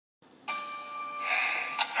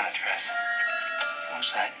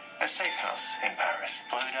What's that? A safe house in Paris.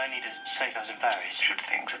 Why would I need a safe house in Paris? Should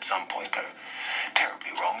things at some point go terribly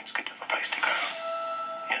wrong, it's good to have a place to go.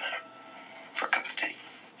 You know, for a cup of tea.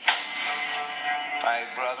 My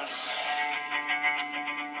brothers,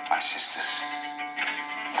 my sisters,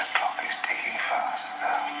 the clock is ticking faster.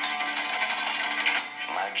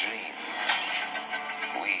 My dream,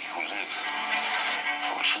 we who live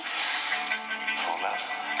for truth, for love.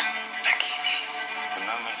 The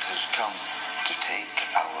moment has come to take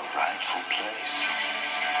our rightful place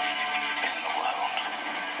in the world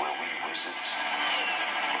where we wizards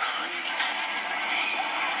were free.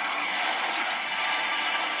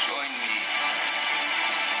 Join me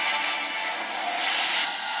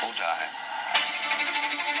or die.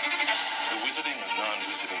 The wizarding and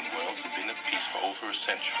non-wizarding worlds have been at peace for over a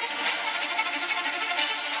century.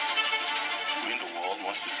 Grindelwald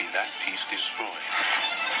wants to see that peace destroyed.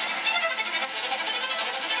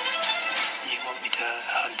 You want me to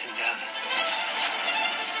hunt him down?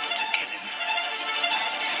 To kill him?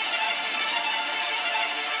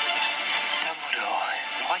 Dumbledore,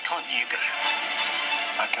 why can't you go?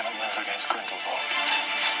 I cannot move against Grindelwald.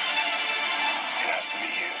 It has to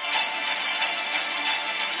be you.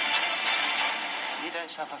 You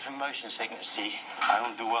don't suffer from motion sickness, do you? I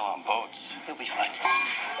don't do well on boats. You'll be fine.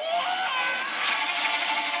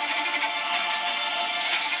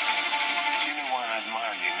 Do you know why I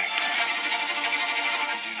admire you, Nick?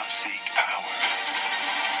 You do not seek power.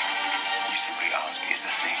 You simply ask, is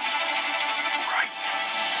the thing right?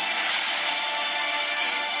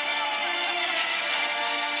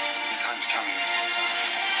 The time's coming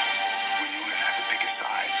when you're going to have to pick a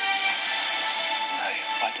side. No,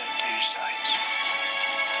 I don't do sides.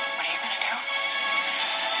 What are you gonna do?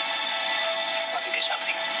 I'll think of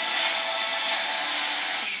something.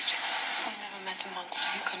 Newt, we never met a monster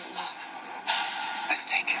who couldn't love. Let's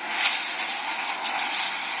take him.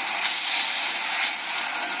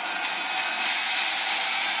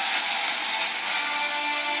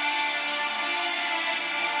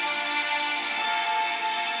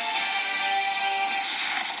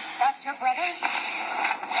 That's your brother?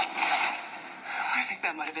 I think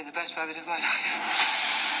that might have been the best moment of my life.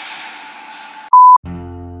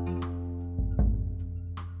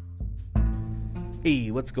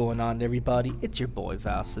 Hey, what's going on, everybody? It's your boy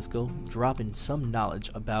Val Cisco, dropping some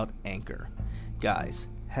knowledge about Anchor. Guys,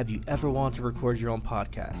 have you ever wanted to record your own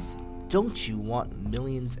podcast? Don't you want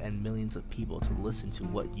millions and millions of people to listen to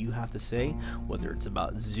what you have to say? Whether it's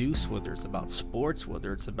about Zeus, whether it's about sports,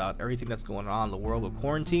 whether it's about everything that's going on in the world with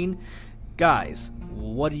quarantine? Guys,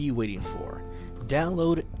 what are you waiting for?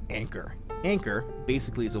 Download Anchor. Anchor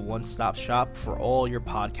basically is a one-stop shop for all your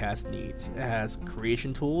podcast needs. It has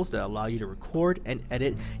creation tools that allow you to record and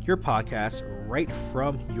edit your podcast right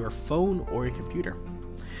from your phone or your computer.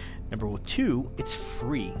 Number 2, it's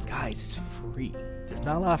free. Guys, it's free. There's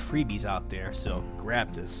not a lot of freebies out there, so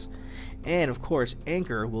grab this. And of course,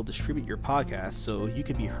 Anchor will distribute your podcast so you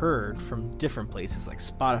can be heard from different places like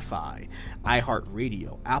Spotify,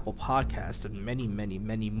 iHeartRadio, Apple Podcasts, and many, many,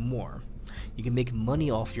 many more. You can make money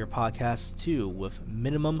off your podcast too with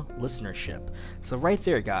minimum listenership. So right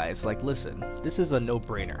there, guys, listen, this is a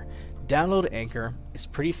no-brainer. Download Anchor. It's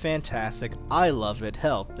pretty fantastic. I love it.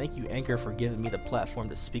 Hell, thank you, Anchor, for giving me the platform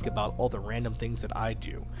to speak about all the random things that I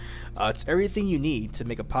do. It's everything you need to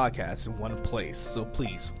make a podcast in one place. So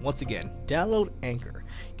please, once again, download Anchor.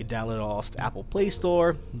 You can download it off the Apple Play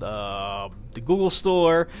Store, the Google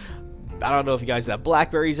Store. I don't know if you guys have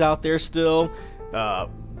Blackberries out there still.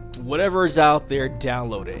 Whatever is out there,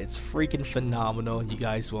 download it. It's freaking phenomenal. You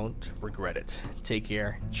guys won't regret it. Take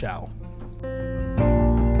care. Ciao.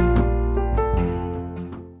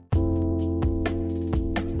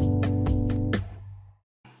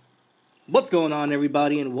 What's going on,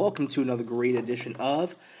 everybody, and welcome to another great edition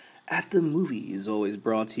of At the Movies, always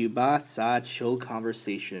brought to you by Sideshow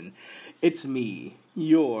Conversation. It's me,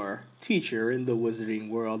 your teacher in the wizarding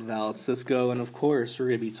world, Val Cisco, and of course, we're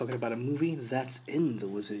going to be talking about a movie that's in the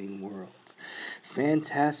wizarding world.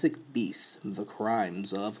 Fantastic Beasts, The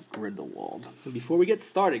Crimes of Grindelwald. And before we get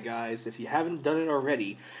started, guys, if you haven't done it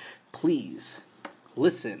already, please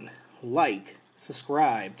listen, like,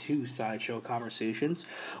 subscribe to Sideshow Conversations,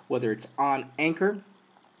 whether it's on Anchor,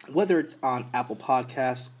 whether it's on Apple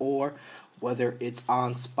Podcasts, or whether it's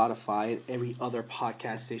on Spotify and every other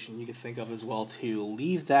podcast station you can think of as well too.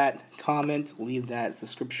 Leave that comment, leave that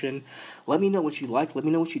subscription. Let me know what you like, let me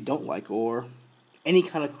know what you don't like, or any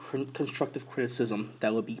kind of constructive criticism.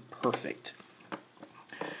 That would be perfect.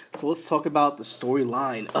 So let's talk about the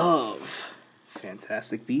storyline of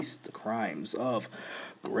Fantastic Beasts: The Crimes of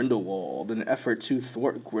Grindelwald, in an effort to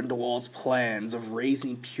thwart Grindelwald's plans of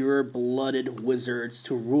raising pure-blooded wizards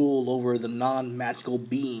to rule over the non-magical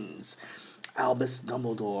beings. Albus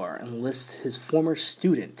Dumbledore enlists his former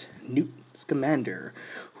student, Newt Scamander,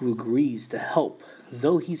 who agrees to help,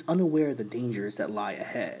 though he's unaware of the dangers that lie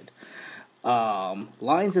ahead.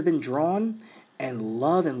 Lines have been drawn, and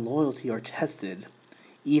love and loyalty are tested,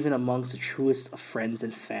 even amongst the truest of friends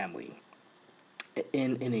and family.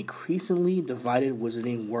 In an increasingly divided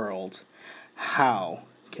wizarding world, how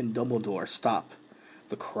can Dumbledore stop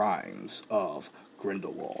the crimes of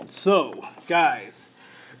Grindelwald? So, guys,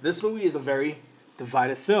 this movie is a very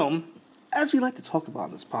divided film, as we like to talk about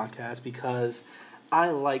in this podcast, because I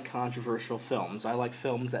like controversial films. I like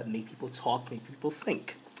films that make people talk, make people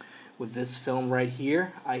think. With this film right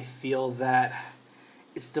here, I feel that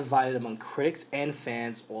it's divided among critics and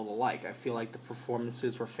fans all alike. I feel like the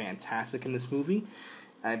performances were fantastic in this movie.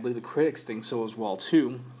 I believe the critics think so as well,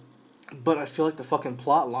 too. But I feel like the fucking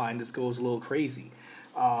plot line just goes a little crazy.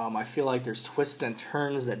 I feel like there's twists and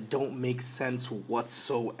turns that don't make sense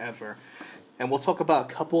whatsoever. And we'll talk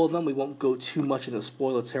about a couple of them. We won't go too much into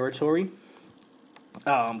spoiler territory.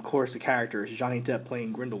 Of course, the character is Johnny Depp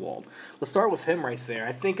playing Grindelwald. Let's start with him right there.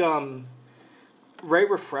 I think very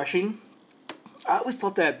refreshing. I always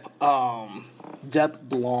thought that Depp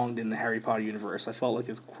belonged in the Harry Potter universe. I felt like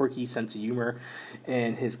his quirky sense of humor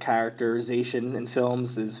and his characterization in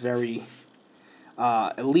films is very...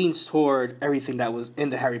 it leans toward everything that was in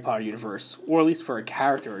the Harry Potter universe, or at least for a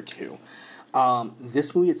character or two.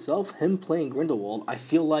 This movie itself, him playing Grindelwald, I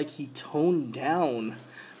feel like he toned down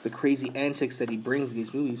the crazy antics that he brings in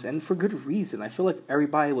these movies, and for good reason. I feel like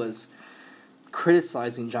everybody was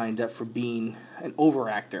criticizing Johnny Depp for being an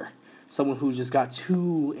overactor, someone who just got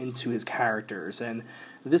too into his characters, and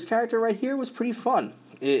this character right here was pretty fun.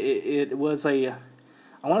 It was I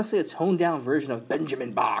want to say a toned-down version of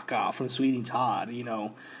Benjamin Bach from Sweeney Todd,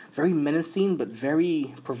 very menacing, but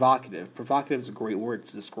very provocative. Provocative is a great word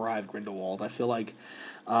to describe Grindelwald. I feel like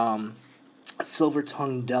a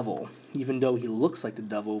silver-tongued devil, even though he looks like the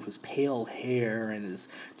devil with his pale hair and his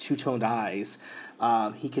two-toned eyes,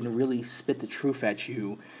 he can really spit the truth at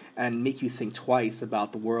you and make you think twice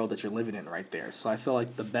about the world that you're living in right there. So I feel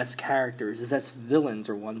like the best characters, the best villains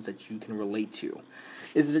are ones that you can relate to.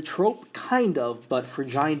 Is it a trope? Kind of, but for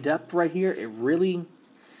Johnny Depp right here,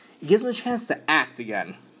 it gives him a chance to act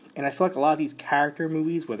again. And I feel like a lot of these character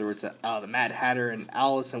movies, whether it's the Mad Hatter and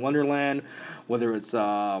Alice in Wonderland, whether it's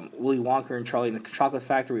Willy Wonka and Charlie and the Chocolate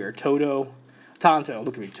Factory, or Tonto,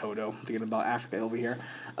 look at me, Toto, I'm thinking about Africa over here,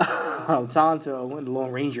 Tonto and the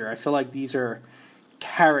Lone Ranger, I feel like these are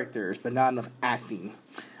characters, but not enough acting.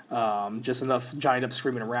 Just enough Johnny Depp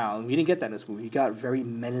screaming around. We didn't get that in this movie. We got very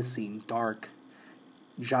menacing, dark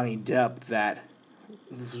Johnny Depp that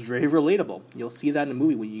was very relatable. You'll see that in the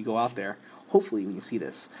movie when you go out there. Hopefully when you see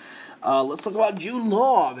this. Let's talk about Jude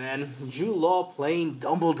Law, man. Jude Law playing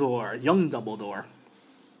Dumbledore, young Dumbledore.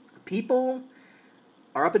 People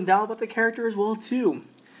are up and down about the character as well, too.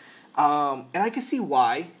 And I can see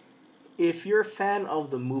why. If you're a fan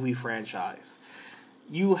of the movie franchise,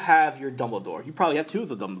 you have your Dumbledore. You probably have two of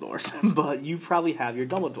the Dumbledores, but you probably have your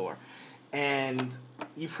Dumbledore. And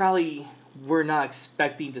you probably were not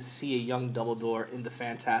expecting to see a young Dumbledore in the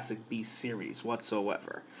Fantastic Beasts series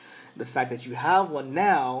whatsoever. The fact that you have one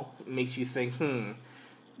now makes you think,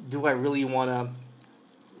 do I really want to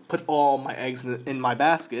put all my eggs in my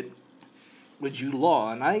basket with Jude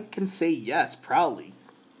Law? And I can say yes, proudly.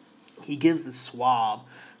 He gives the suave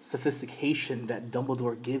sophistication that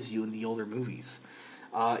Dumbledore gives you in the older movies.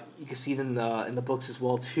 You can see it in the books as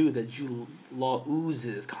well, too, that Jude Law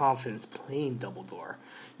oozes confidence playing Dumbledore.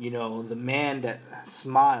 The man that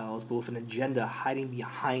smiles, but with an agenda hiding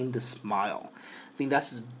behind the smile. I think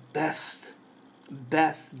that's his best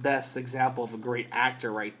example of a great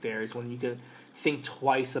actor right there, is when you can think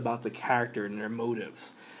twice about the character and their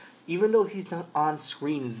motives. Even though he's not on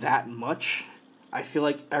screen that much, I feel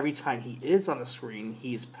like every time he is on the screen,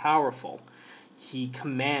 he is powerful. He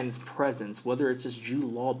commands presence, whether it's just Jude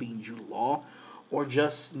Law being Jude Law, or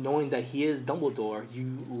just knowing that he is Dumbledore.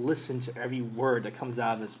 You listen to every word that comes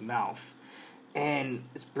out of his mouth. And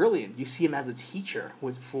it's brilliant. You see him as a teacher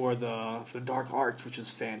for the dark arts, which is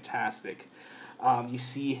fantastic. You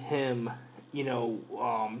see him,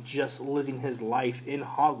 just living his life in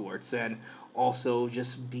Hogwarts, and also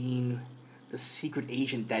just being the secret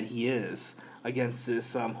agent that he is against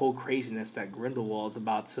this whole craziness that Grindelwald is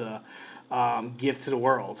about to give to the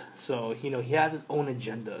world. So, he has his own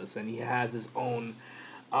agendas, and he has his own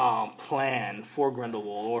plan for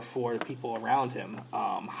Grindelwald or for the people around him,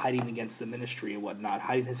 hiding against the Ministry and whatnot,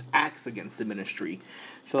 hiding his acts against the Ministry.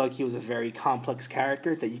 I feel like he was a very complex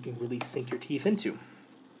character that you can really sink your teeth into.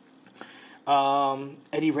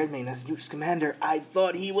 Eddie Redmayne as Newt Scamander, I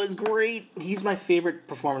thought he was great. He's my favorite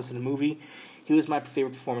performance in the movie. He was my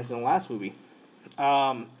favorite performance in the last movie.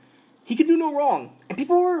 He could do no wrong, and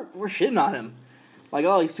people were shitting on him. Like,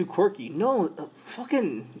 oh, he's too quirky. No,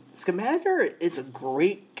 fucking Scamander is a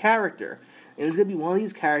great character. And it's going to be one of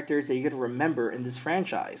these characters that you're going to remember in this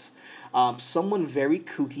franchise. Someone very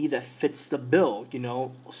kooky that fits the bill,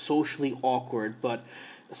 socially awkward, but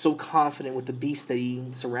so confident with the beast that he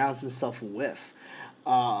surrounds himself with.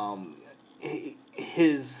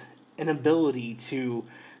 His inability to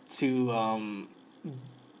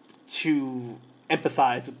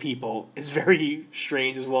empathize with people is very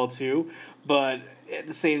strange as well, too. But at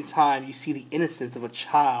the same time, you see the innocence of a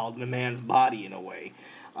child in a man's body in a way.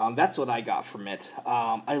 That's what I got from it.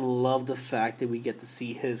 I love the fact that we get to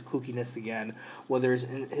see his kookiness again, whether it's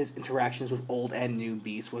in his interactions with old and new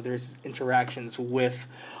beasts, whether it's his interactions with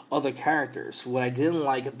other characters. What I didn't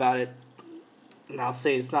like about it, and I'll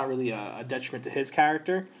say it's not really a detriment to his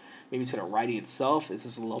character, maybe to the writing itself, is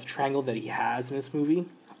this love triangle that he has in this movie.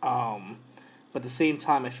 But at the same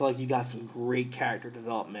time, I feel like you got some great character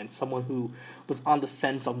development. Someone who was on the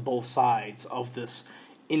fence on both sides of this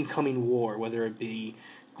incoming war, whether it be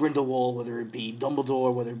Grindelwald, whether it be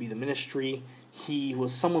Dumbledore, whether it be the Ministry. He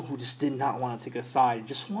was someone who just did not want to take a side and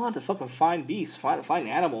just wanted to fucking find beasts, find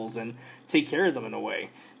animals, and take care of them in a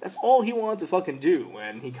way. That's all he wanted to fucking do,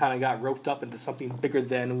 and he kind of got roped up into something bigger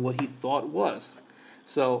than what he thought was.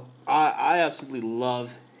 So, I absolutely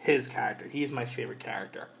love his character. He's my favorite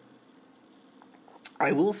character.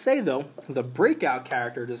 I will say, though, the breakout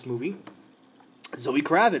character of this movie, Zoe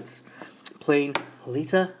Kravitz, playing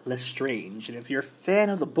Leta Lestrange. And if you're a fan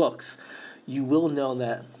of the books, you will know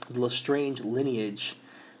that the Lestrange lineage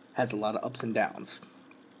has a lot of ups and downs.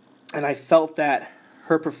 And I felt that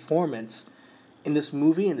her performance in this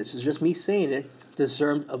movie, and this is just me saying it,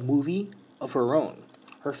 deserved a movie of her own.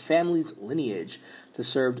 Her family's lineage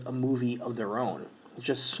deserved a movie of their own.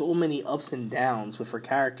 Just so many ups and downs with her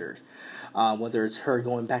characters. Whether it's her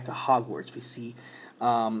going back to Hogwarts, we see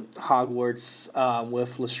Hogwarts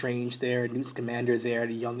with Lestrange there, Newt Scamander there at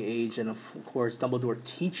a young age, and of course Dumbledore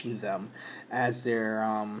teaching them as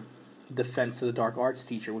their Defense of the Dark Arts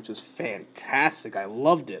teacher, which is fantastic. I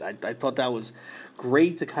loved it. I thought that was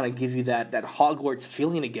great to kind of give you that Hogwarts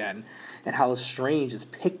feeling again, and how Lestrange is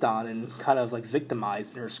picked on and kind of like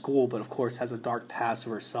victimized in her school, but of course has a dark past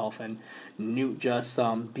of herself, and Newt just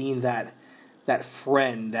being that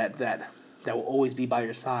friend that will always be by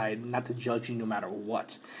your side, not to judge you no matter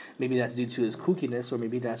what. Maybe that's due to his kookiness, or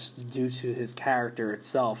maybe that's due to his character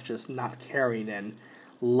itself, just not caring and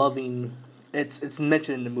loving. It's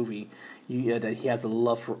mentioned in the movie that he has a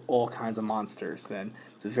love for all kinds of monsters, and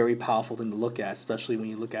it's a very powerful thing to look at, especially when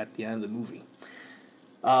you look at the end of the movie.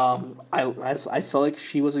 I felt like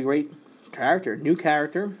she was a great character, new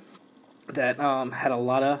character that had a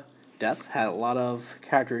lot of depth, had a lot of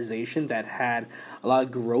characterization, that had a lot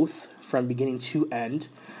of growth from beginning to end.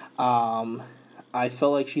 I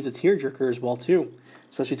felt like she's a tearjerker as well too,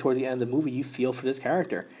 especially toward the end of the movie. You feel for this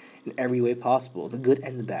character in every way possible, the good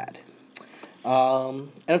and the bad.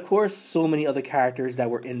 And of course, so many other characters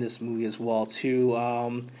that were in this movie as well too.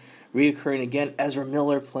 Reoccurring again, Ezra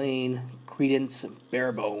Miller playing Credence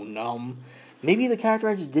Barebone. Maybe the character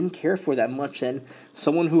I just didn't care for that much, and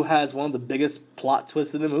someone who has one of the biggest plot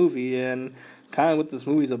twists in the movie, and kind of what this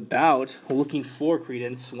movie's about, looking for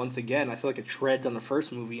Credence. Once again, I feel like it treads on the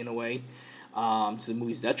first movie in a way, to the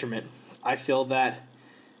movie's detriment. I feel that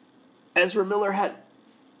Ezra Miller had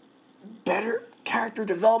better character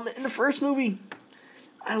development in the first movie.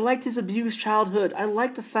 I liked his abused childhood. I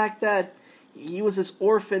liked the fact that he was this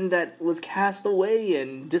orphan that was cast away,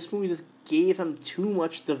 and this movie just gave him too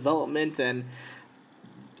much development. And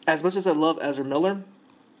as much as I love Ezra Miller,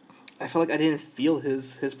 I felt like I didn't feel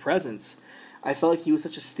his presence. I felt like he was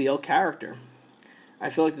such a stale character. I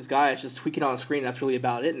feel like this guy is just tweaking on the screen. That's really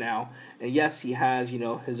about it now. And yes, he has,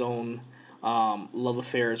 his own love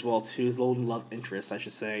affair as well too, his own love interest, I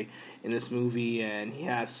should say, in this movie, and he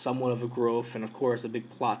has somewhat of a growth, and of course a big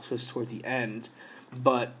plot twist toward the end.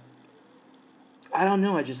 But I don't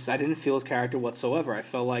know, I didn't feel his character whatsoever. I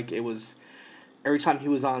felt like it was, every time he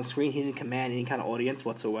was on screen, he didn't command any kind of audience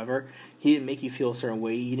whatsoever. He didn't make you feel a certain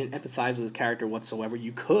way. You didn't empathize with his character whatsoever.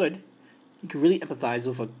 You could really empathize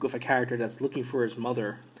with a character that's looking for his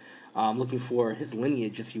mother, looking for his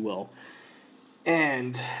lineage, if you will.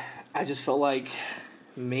 And I just felt like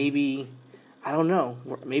maybe I don't know.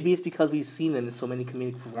 Maybe it's because we've seen him in so many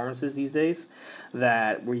comedic performances these days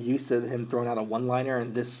that we're used to him throwing out a one-liner,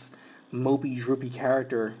 and this mopey, droopy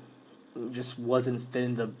character just wasn't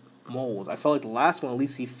fitting the mold. I felt like the last one, at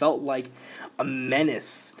least he felt like a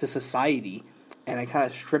menace to society, and I kind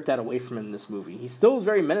of stripped that away from him in this movie. He still was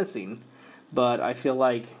very menacing, but I feel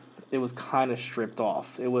like it was kind of stripped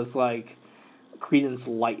off. It was like Credence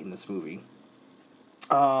Light in this movie.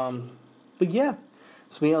 But yeah,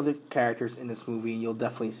 so many other characters in this movie, and you'll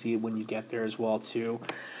definitely see it when you get there as well too.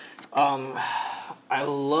 I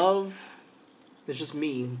love. It's just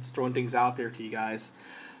me just throwing things out there to you guys.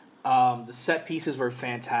 The set pieces were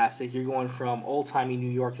fantastic. You're going from old-timey New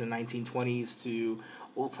York in the 1920s to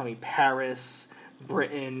old-timey Paris,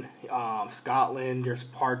 Britain, Scotland. There's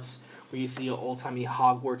parts where you see old-timey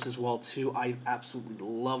Hogwarts as well, too. I absolutely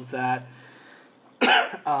love that.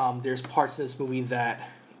 There's parts in this movie that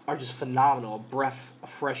are just phenomenal. A breath of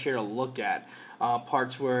fresh air to look at.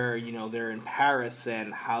 Parts where, they're in Paris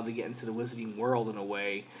and how they get into the wizarding world in a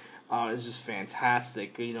way is just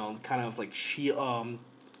fantastic. Kind of like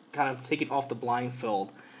kind of taking off the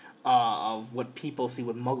blindfold of what people see,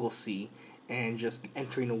 what Muggles see, and just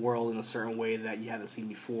entering the world in a certain way that you haven't seen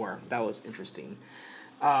before. That was interesting.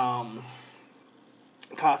 Costume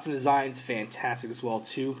design's fantastic as well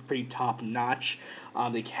too, pretty top notch.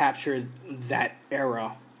 They captured that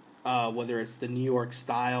era, whether it's the New York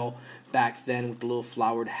style back then with the little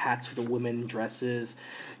flowered hats for the women, dresses,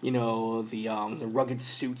 the rugged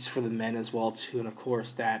suits for the men as well too, and of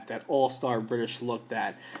course that all-star British look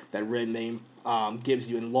that Red Mane gives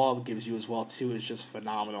you and Law gives you as well too is just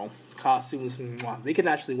phenomenal. Costumes, they could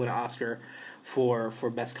actually win an Oscar for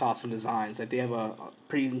best costume designs. Like, they have a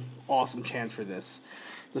pretty awesome chance for this.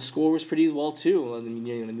 The score was pretty well too. The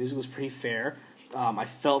music was pretty fair. I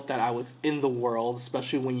felt that I was in the world,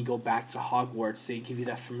 especially when you go back to Hogwarts. They give you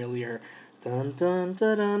that familiar dun dun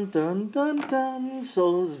dun dun dun dun dun.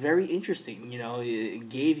 So it was very interesting. It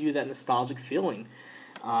gave you that nostalgic feeling.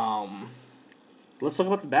 Let's talk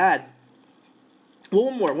about the bad.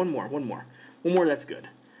 Well, one more. That's good.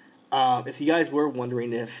 If you guys were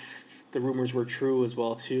wondering if the rumors were true as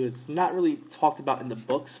well too, it's not really talked about in the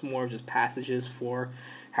books. More just passages for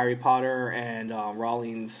Harry Potter and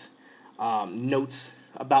Rowling's notes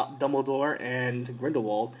about Dumbledore and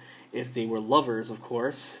Grindelwald, if they were lovers, of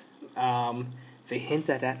course. They hint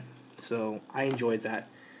at that, so I enjoyed that.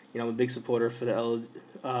 I'm a big supporter for the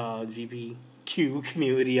LGBTQ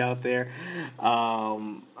community out there,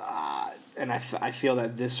 and I feel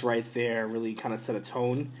that this right there really kind of set a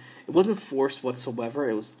tone. It wasn't forced whatsoever.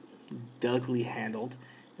 It was delicately handled.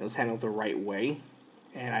 It was handled the right way,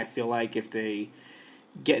 and I feel like if they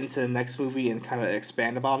get into the next movie and kind of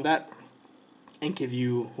expand upon that and give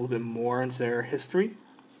you a little bit more into their history,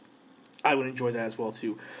 I would enjoy that as well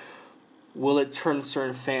too. Will it turn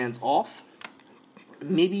certain fans off?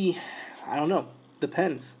 Maybe, I don't know.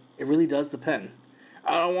 Depends. It really does depend.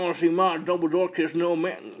 I don't want to see my Dumbledore kiss no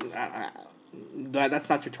man. That's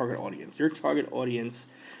not your target audience. Your target audience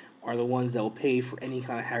are the ones that will pay for any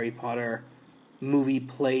kind of Harry Potter movie,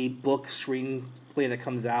 play, book, screenplay that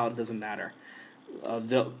comes out. It doesn't matter.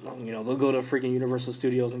 They'll go to freaking Universal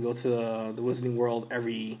Studios and go to the Wizarding World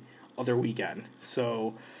every other weekend.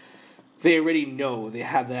 So they already know, they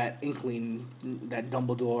have that inkling that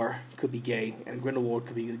Dumbledore could be gay and Grindelwald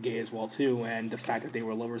could be gay as well too, and the fact that they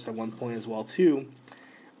were lovers at one point as well too.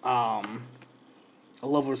 A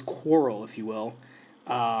lover's quarrel, if you will,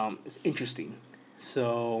 is interesting.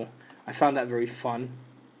 So I found that very fun.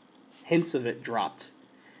 Hints of it dropped.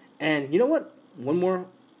 And you know what? One more.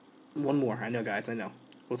 I know, guys. I know.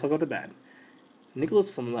 We'll talk about the bad. Nicholas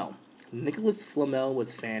Flamel. Nicholas Flamel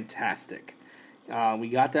was fantastic. We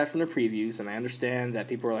got that from the previews, and I understand that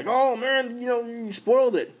people were like, "Oh man, you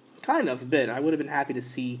spoiled it." Kind of a bit. I would have been happy to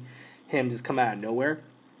see him just come out of nowhere.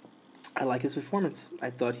 I like his performance. I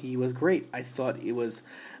thought he was great. I thought it was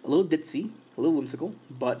a little ditzy, a little whimsical,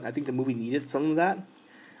 but I think the movie needed some of that.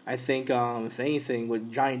 I think, if anything,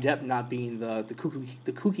 with Johnny Depp not being the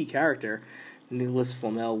kooky character, Nicholas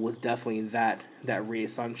Flamel was definitely that ray of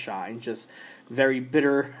sunshine. Just very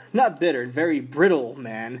bitter, not bitter, very brittle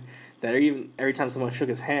man. That even every time someone shook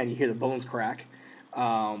his hand, you hear the bones crack.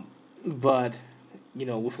 But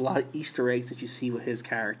with a lot of Easter eggs that you see with his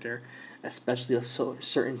character, especially a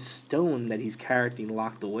certain stone that he's carrying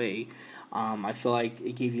locked away. I feel like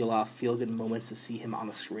it gave you a lot of feel-good moments to see him on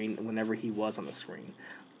the screen whenever he was on the screen.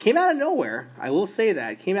 Came out of nowhere. I will say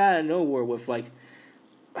that. Came out of nowhere with,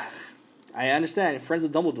 I understand, friends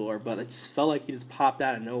with Dumbledore, but it just felt like he just popped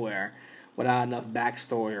out of nowhere without enough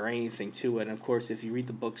backstory or anything to it. And, of course, if you read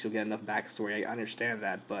the books, you'll get enough backstory. I understand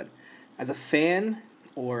that. But as a fan,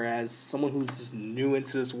 or as someone who's just new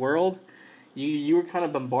into this world, you were kind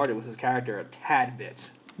of bombarded with his character a tad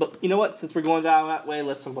bit. But you know what? Since we're going down that way,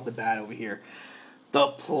 let's talk about the bad over here. The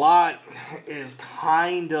plot is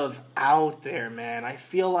kind of out there, man. I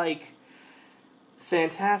feel like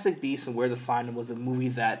Fantastic Beasts and Where to Find Them was a movie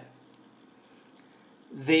that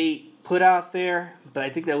they put out there, but I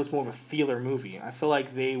think that was more of a feeler movie. I feel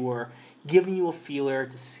like they were giving you a feeler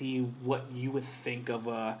to see what you would think of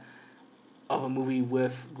a movie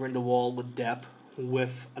with Grindelwald, with Depp,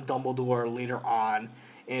 with a Dumbledore later on,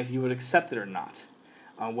 and if you would accept it or not.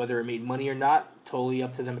 Whether it made money or not, totally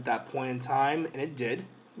up to them at that point in time, and it did.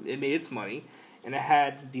 It made its money, and it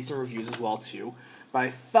had decent reviews as well too. But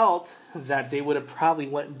I felt that they would have probably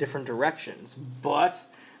went in different directions, but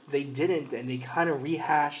they didn't, and they kind of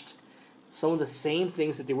rehashed some of the same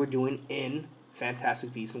things that they were doing in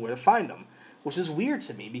Fantastic Beasts and Where to Find Them, which is weird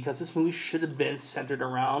to me because this movie should have been centered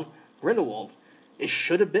around Grindelwald. It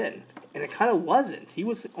should have been, and it kind of wasn't. He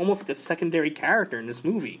was almost like a secondary character in this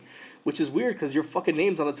movie, which is weird because your fucking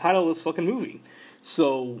name's on the title of this fucking movie.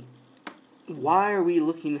 So why are we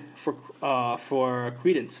looking for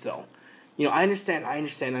credence still? You know, I understand.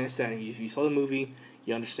 If you saw the movie,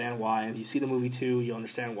 you understand why. If you see the movie too, you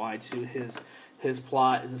understand why too. His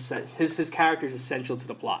plot is his character is essential to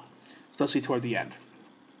the plot, especially toward the end.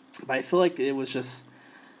 But I feel like it was just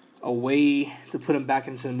a way to put him back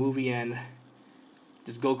into the movie and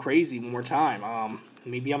just go crazy one more time.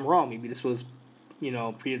 Maybe I'm wrong. Maybe this was,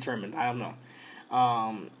 predetermined. I don't know.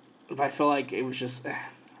 But I feel like it was just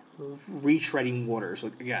retreading waters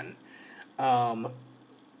again. Another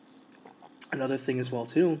thing as well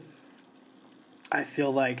too, I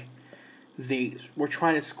feel like they were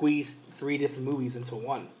trying to squeeze 3 different movies into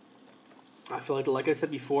one. I feel like I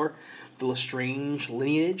said before, the Lestrange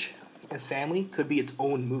lineage and family could be its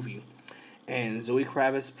own movie. And Zoe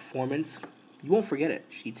Kravitz's performance, you won't forget it.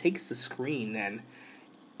 She takes the screen and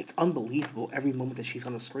it's unbelievable every moment that she's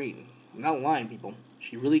on the screen. I'm not lying, people.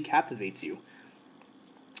 She really captivates you.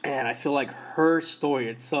 And I feel like her story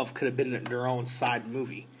itself could have been their own side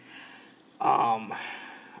movie.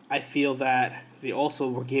 I feel that they also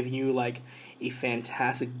were giving you like a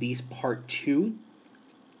Fantastic Beasts Part 2.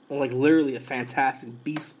 Like literally a Fantastic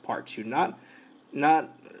Beasts Part 2. Not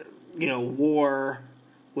war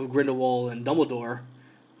with Grindelwald and Dumbledore.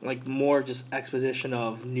 Like more just exposition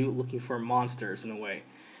of Newt looking for monsters in a way.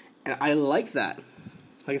 And I like that.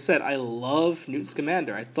 Like I said, I love Newt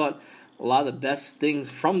Scamander. I thought a lot of the best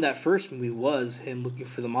things from that first movie was him looking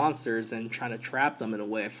for the monsters and trying to trap them in a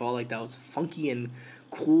way. I felt like that was funky and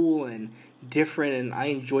cool and different, and I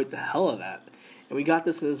enjoyed the hell of that. And we got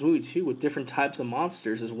this in this movie too, with different types of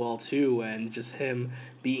monsters as well too, and just him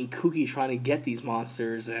being kooky trying to get these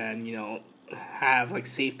monsters and, have like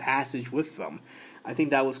safe passage with them. I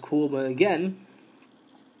think that was cool, but again,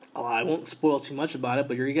 I won't spoil too much about it,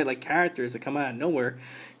 but you're going to get like characters that come out of nowhere.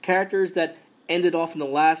 Characters that ended off in the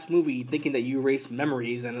last movie thinking that you erased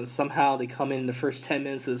memories, and then somehow they come in the first 10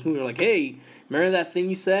 minutes of this movie and are like, hey, remember that thing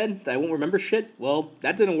you said that I won't remember shit? Well,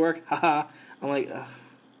 that didn't work. Haha. I'm like,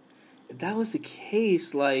 if that was the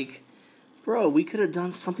case, like, bro, we could have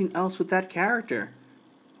done something else with that character.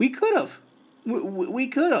 We could have. We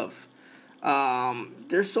could have.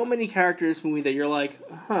 There's so many characters in this movie that you're like,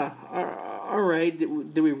 alright,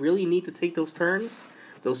 do we really need to take those turns?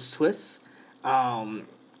 Those twists?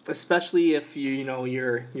 Especially if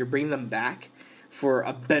you're bringing them back for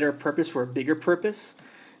a better purpose, for a bigger purpose.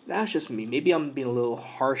 That's just me. Maybe I'm being a little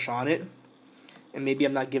harsh on it, and maybe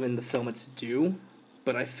I'm not giving the film its due,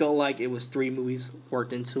 but I feel like it was 3 movies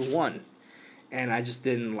worked into one, and I just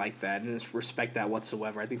didn't like that and just respect that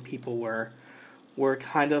whatsoever. I think people were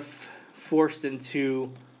kind of forced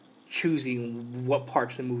into choosing what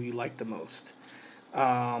parts of the movie you liked the most.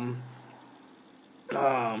 Dan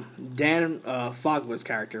Fogler's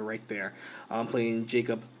character right there, playing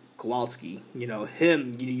Jacob Kowalski.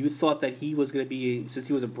 You thought that he was going to be, since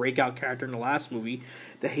he was a breakout character in the last movie,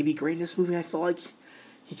 that he'd be great in this movie. I felt like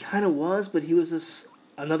he kind of was, but he was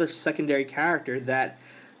another secondary character that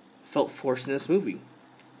felt forced in this movie.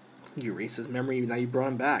 You erased his memory, now you brought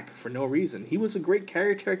him back for no reason. He was a great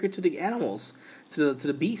caretaker to the animals, to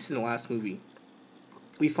the beasts in the last movie.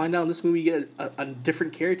 We find out in this movie you get a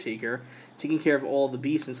different caretaker taking care of all the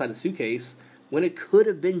beasts inside the suitcase when it could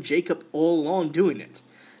have been Jacob all along doing it.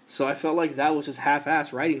 So I felt like that was just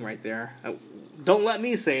half-ass writing right there. Don't let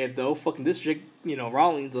me say it though. Fucking this Jake,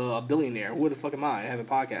 Rawlings a billionaire. Who the fuck am I? I have a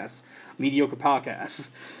podcast, mediocre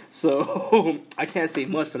podcast. So I can't say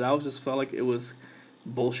much, but I just felt like it was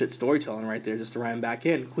bullshit storytelling right there, just to write him back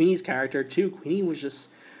in. Queenie's character too. Queenie was just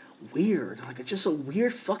weird, like just a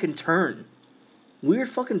weird fucking turn. weird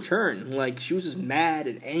fucking turn. Like, she was just mad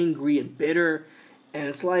and angry and bitter. And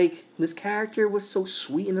it's like, this character was so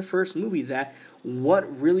sweet in the first movie that what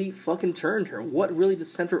really fucking turned her? What really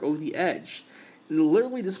just sent her over the edge? And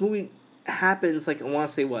literally, this movie happens, like, I want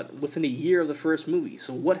to say, within a year of the first movie.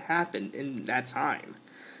 So what happened in that time?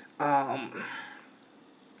 I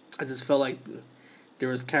just felt like there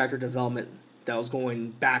was character development that was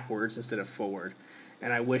going backwards instead of forward.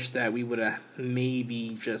 And I wish that we would have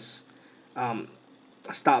maybe just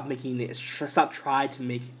stop trying to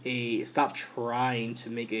make a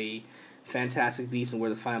Fantastic Beasts and Where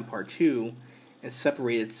to Find Part 2 and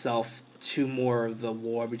separate itself to more of the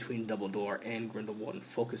war between Dumbledore and Grindelwald and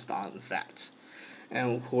focused on that.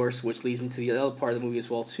 And of course, which leads me to the other part of the movie as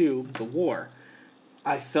well too, the war.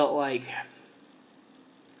 I felt like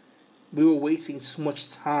we were wasting so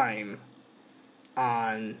much time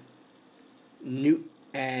on Newt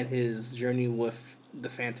and his journey with the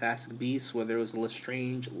Fantastic Beasts, where there was a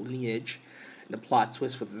Lestrange lineage, and the plot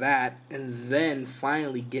twist with that, and then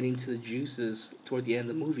finally getting to the juices toward the end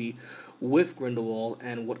of the movie with Grindelwald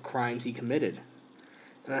and what crimes he committed.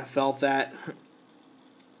 And I felt that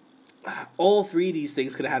all three of these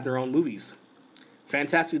things could have their own movies.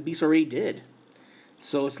 Fantastic Beasts already did.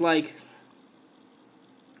 So it's like,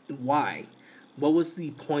 why? What was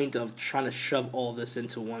the point of trying to shove all this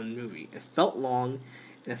into one movie? It felt long,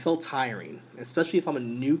 and it felt tiring. Especially if I'm a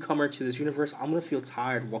newcomer to this universe, I'm going to feel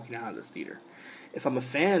tired walking out of this theater. If I'm a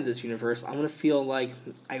fan of this universe, I'm going to feel like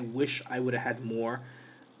I wish I would have had more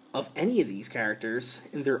of any of these characters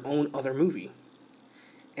in their own other movie.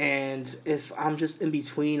 And if I'm just in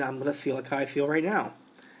between, I'm going to feel like how I feel right now.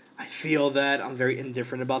 I feel that I'm very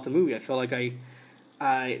indifferent about the movie. I feel like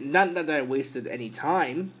not that I wasted any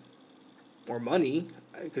time or money,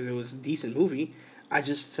 because it was a decent movie. I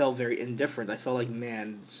just felt very indifferent. I felt like,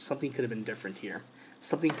 man, something could have been different here.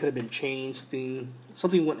 Something could have been changed.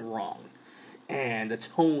 Something went wrong. And the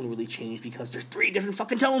tone really changed because there's 3 different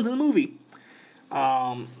fucking tones in the movie.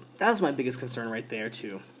 That was my biggest concern right there,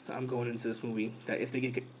 too. I'm going into this movie, that if they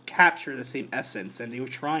could capture the same essence, and they were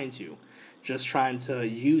trying to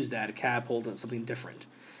use that to catapult on something different.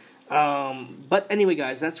 But anyway,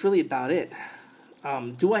 guys, that's really about it.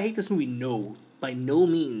 Do I hate this movie? No. By no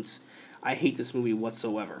means I hate this movie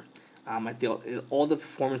whatsoever. I thought all the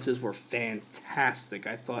performances were fantastic.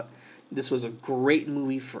 I thought this was a great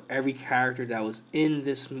movie for every character that was in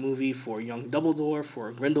this movie, for young Dumbledore,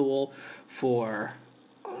 for Grindelwald, for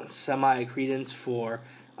Semi-Credence, for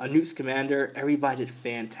Newt Scamander. Everybody did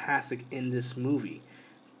fantastic in this movie.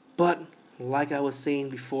 But, like I was saying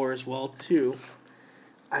before as well, too,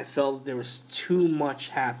 I felt there was too much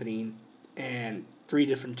happening, and 3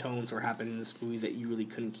 different tones were happening in this movie that you really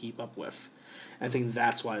couldn't keep up with. And I think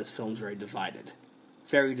that's why this film's very divided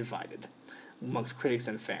amongst critics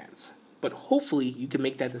and fans. But hopefully you can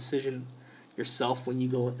make that decision yourself when you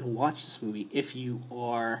go and watch this movie, if you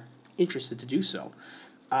are interested to do so.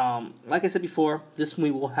 Like I said before, this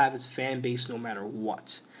movie will have its fan base no matter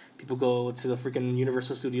what. People go to the freaking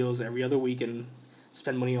Universal Studios every other week and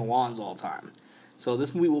spend money on wands all the time. So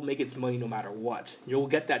this movie will make its money no matter what. You'll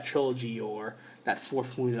get that trilogy or that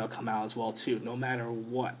 4th movie that'll come out as well too, no matter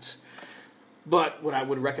what. But what I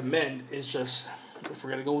would recommend is just, if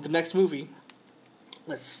we're going to go with the next movie,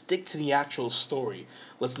 let's stick to the actual story.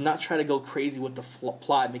 Let's not try to go crazy with the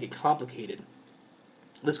plot and make it complicated.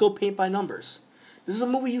 Let's go paint by numbers. This is a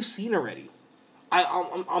movie you've seen already.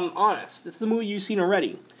 I'm honest. This is a movie you've seen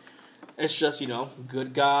already. It's just,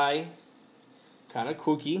 good guy, kind of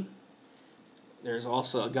kooky. There's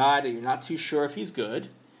also a guy that you're not too sure if he's good.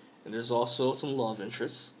 And there's also some love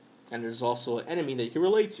interests. And there's also an enemy that you can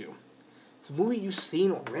relate to. It's a movie you've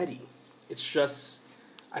seen already. It's just,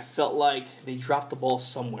 I felt like they dropped the ball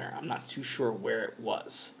somewhere. I'm not too sure where it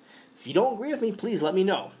was. If you don't agree with me, please let me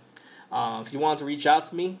know. If you want to reach out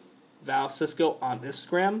to me, Val Cisco on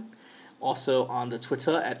Instagram. Also on the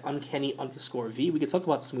Twitter at uncanny_V. We can talk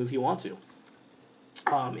about this movie if you want to.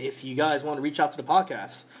 If you guys want to reach out to the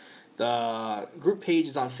podcast, the group page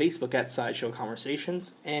is on Facebook at Sideshow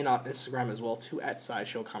Conversations, and on Instagram as well too at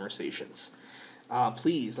Sideshow Conversations.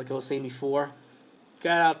 Please, like I was saying before,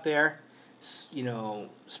 get out there,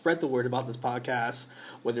 spread the word about this podcast,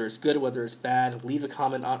 whether it's good, whether it's bad. Leave a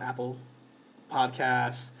comment on Apple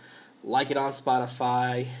Podcasts, like it on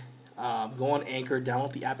Spotify. Go on Anchor,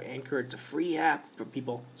 download the app Anchor. It's a free app for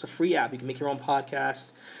people. It's a free app. You can make your own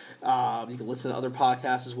podcast. You can listen to other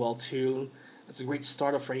podcasts as well too. It's a great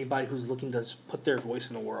startup for anybody who's looking to put their voice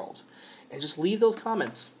in the world. And just leave those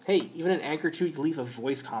comments. Hey, even in Anchor too, you can leave a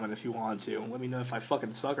voice comment if you want to. Let me know if I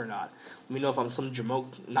fucking suck or not. Let me know if I'm some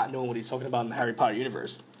jamoke not knowing what he's talking about in the Harry Potter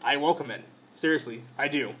universe. I welcome it. Seriously, I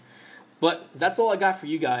do. But that's all I got for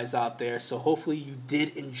you guys out there, so hopefully you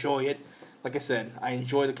did enjoy it. Like I said, I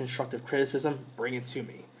enjoy the constructive criticism. Bring it to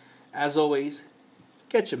me. As always,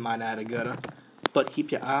 get your mind out of the gutter, but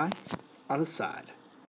keep your eye on the side.